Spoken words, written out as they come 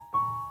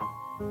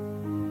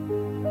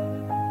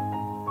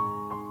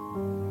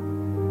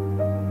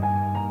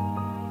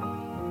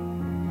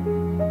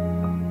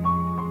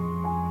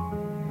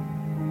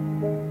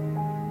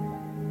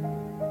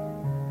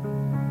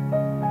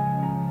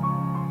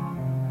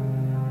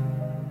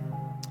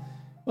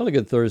Well, a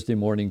good Thursday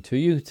morning to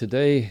you.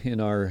 Today in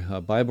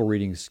our Bible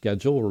reading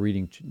schedule, we're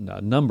reading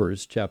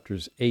Numbers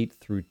chapters 8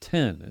 through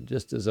 10. And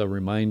just as a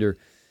reminder,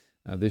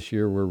 this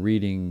year we're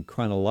reading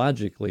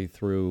chronologically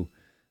through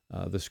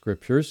the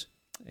Scriptures.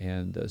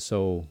 And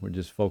so we're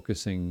just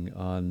focusing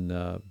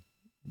on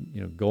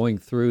going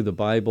through the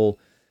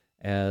Bible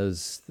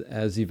as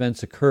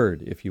events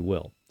occurred, if you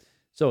will.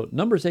 So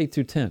Numbers 8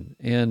 through 10.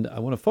 And I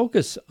want to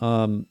focus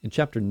in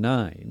chapter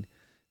 9,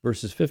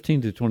 verses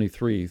 15 to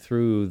 23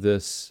 through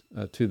this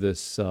to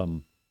this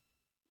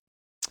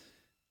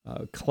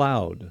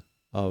cloud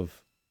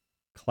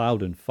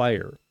and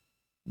fire.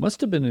 Must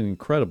have been an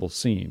incredible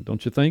scene,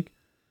 don't you think?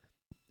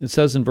 It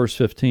says in verse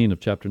 15 of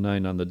chapter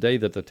 9, on the day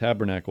that the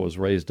tabernacle was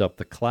raised up,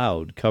 the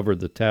cloud covered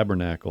the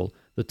tabernacle,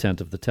 the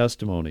tent of the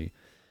testimony.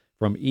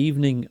 From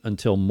evening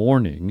until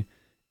morning,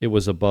 it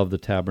was above the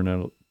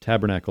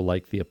tabernacle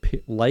like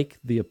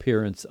the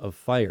appearance of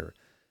fire.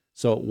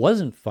 So it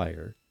wasn't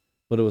fire,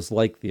 but it was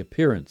like the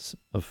appearance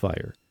of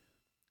fire.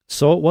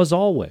 So it was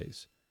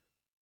always.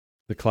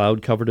 The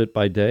cloud covered it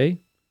by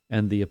day,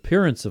 and the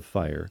appearance of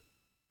fire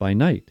by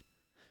night.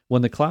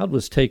 When the cloud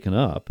was taken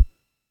up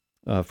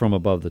from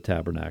above the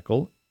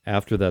tabernacle,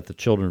 after that the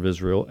children of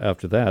Israel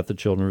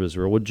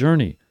would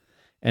journey.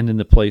 And in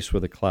the place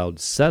where the cloud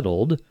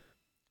settled,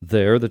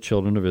 there the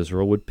children of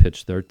Israel would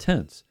pitch their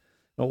tents.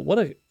 Now,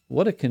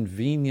 what a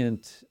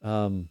convenient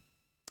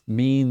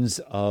means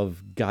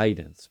of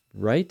guidance,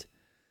 right?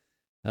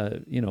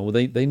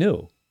 They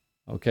knew,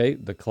 okay,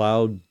 the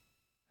cloud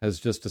has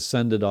just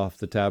ascended off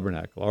the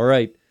tabernacle. All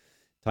right,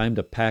 time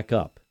to pack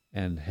up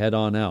and head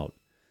on out.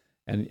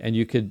 And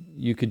you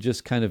could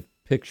just kind of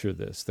picture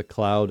this. The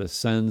cloud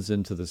ascends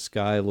into the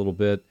sky a little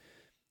bit,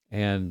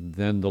 and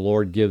then the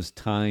Lord gives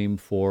time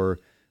for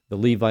the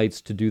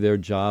Levites to do their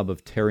job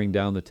of tearing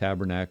down the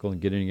tabernacle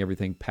and getting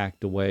everything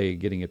packed away,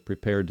 getting it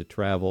prepared to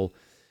travel.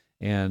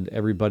 And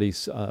everybody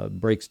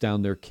breaks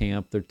down their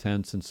camp, their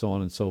tents, and so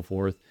on and so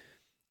forth.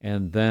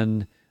 And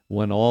then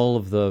when all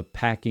of the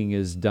packing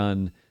is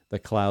done, the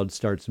cloud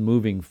starts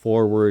moving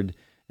forward,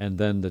 and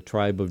then the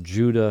tribe of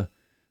Judah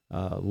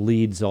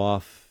leads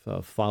off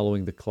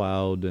following the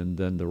cloud, and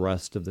then the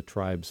rest of the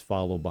tribes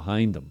follow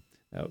behind them.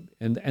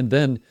 And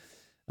then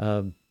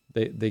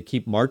they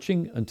keep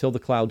marching until the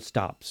cloud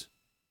stops.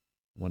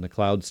 When the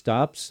cloud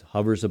stops,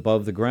 hovers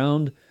above the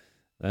ground,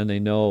 then they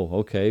know,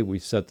 okay, we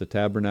set the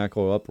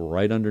tabernacle up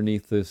right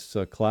underneath this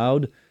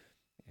cloud,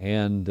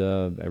 and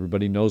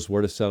everybody knows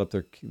where to set up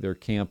their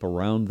camp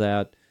around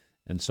that,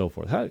 and so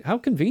forth. How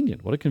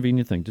convenient. What a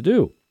convenient thing to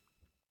do.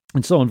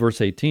 And so in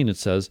verse 18 it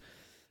says,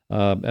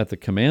 at the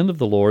command of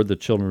the Lord, the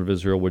children of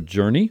Israel would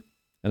journey,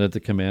 and at the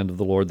command of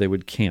the Lord they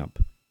would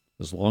camp.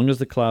 As long as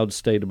the cloud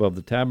stayed above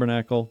the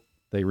tabernacle,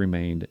 they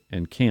remained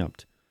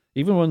encamped.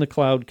 Even when the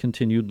cloud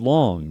continued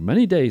long,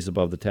 many days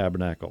above the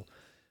tabernacle,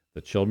 the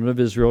children of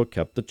Israel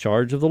kept the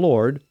charge of the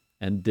Lord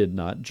and did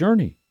not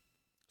journey.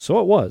 So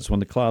it was,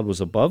 when the cloud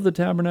was above the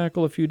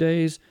tabernacle a few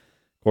days,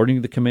 according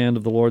to the command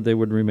of the Lord, they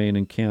would remain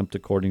encamped.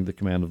 According to the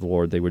command of the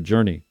Lord, they would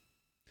journey.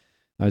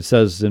 Now it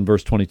says in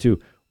verse 22,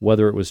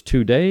 whether it was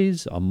 2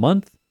 days, a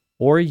month,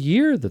 or a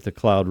year that the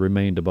cloud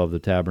remained above the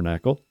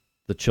tabernacle,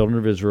 the children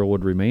of Israel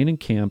would remain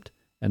encamped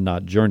and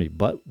not journey.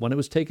 But when it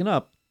was taken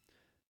up,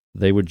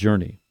 they would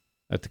journey.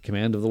 At the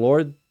command of the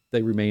Lord,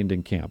 they remained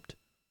encamped.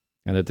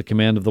 And at the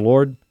command of the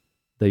Lord,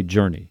 they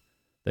journey.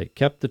 They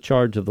kept the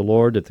charge of the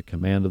Lord at the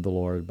command of the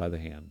Lord by the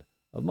hand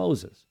of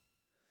Moses.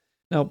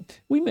 Now,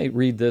 we may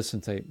read this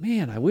and say,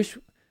 man, I wish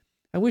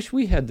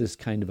we had this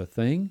kind of a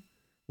thing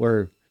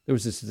where there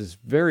was this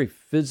very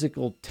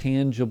physical,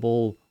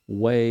 tangible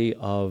way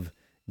of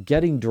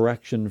getting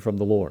direction from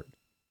the Lord.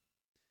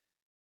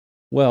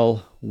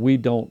 Well, we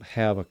don't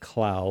have a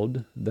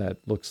cloud that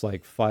looks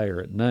like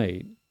fire at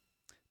night,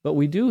 but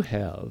we do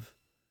have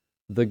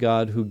the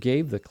God who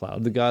gave the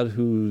cloud, the God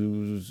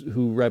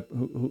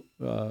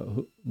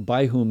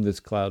by whom this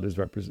cloud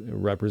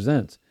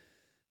represents.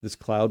 This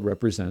cloud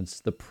represents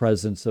the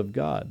presence of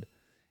God.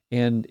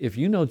 And if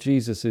you know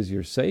Jesus is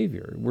your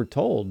Savior, we're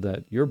told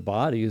that your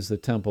body is the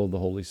temple of the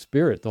Holy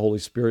Spirit. The Holy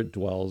Spirit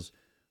dwells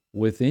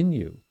within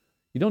you.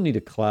 You don't need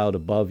a cloud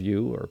above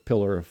you or a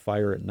pillar of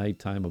fire at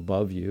nighttime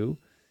above you.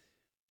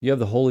 You have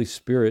the Holy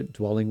Spirit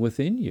dwelling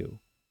within you.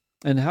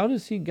 And how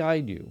does he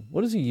guide you?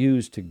 What does he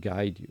use to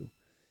guide you?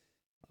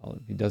 Well,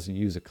 he doesn't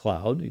use a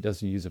cloud. He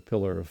doesn't use a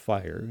pillar of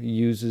fire. He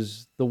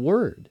uses the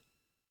Word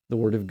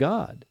of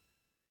God.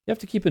 You have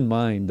to keep in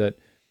mind that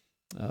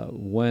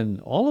when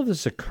all of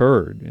this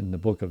occurred in the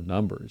book of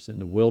Numbers, in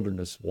the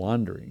wilderness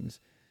wanderings,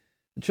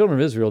 the children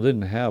of Israel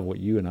didn't have what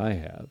you and I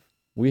have.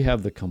 We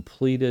have the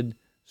completed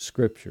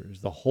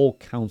Scriptures, the whole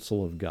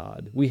counsel of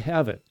God. We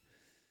have it.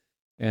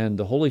 And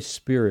the Holy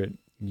Spirit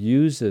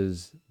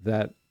uses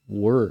that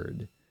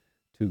Word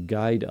to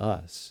guide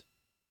us.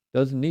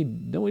 We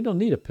don't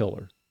need a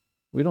pillar.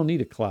 We don't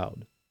need a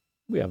cloud.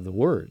 We have the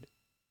Word,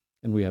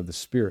 and we have the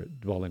Spirit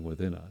dwelling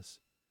within us.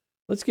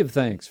 Let's give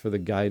thanks for the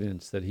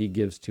guidance that he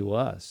gives to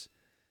us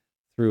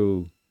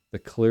through the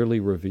clearly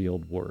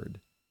revealed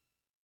Word.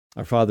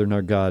 Our Father and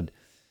our God,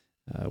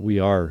 we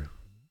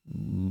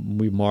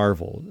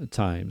marvel at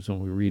times when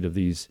we read of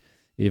these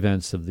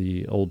events of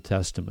the Old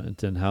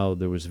Testament and how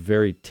there was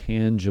very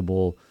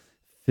tangible,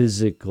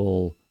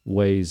 physical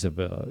ways of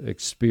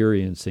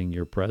experiencing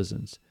your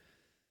presence.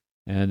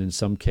 And in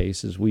some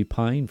cases, we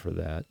pine for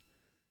that.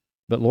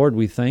 But Lord,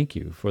 we thank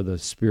you for the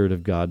Spirit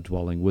of God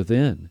dwelling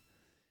within.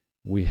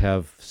 We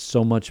have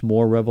so much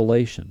more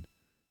revelation.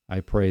 I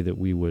pray that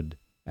we would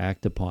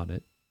act upon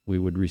it, we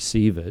would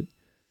receive it,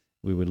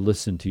 we would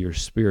listen to your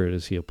Spirit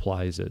as he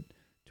applies it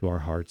to our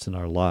hearts and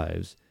our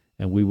lives,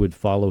 and we would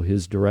follow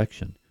his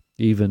direction,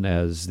 even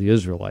as the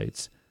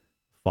Israelites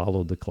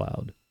followed the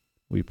cloud.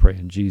 We pray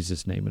in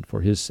Jesus' name and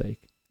for his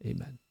sake.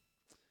 Amen.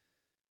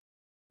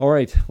 All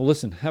right. Well,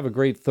 listen, have a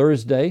great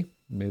Thursday.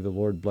 May the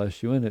Lord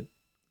bless you in it.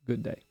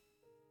 Good day.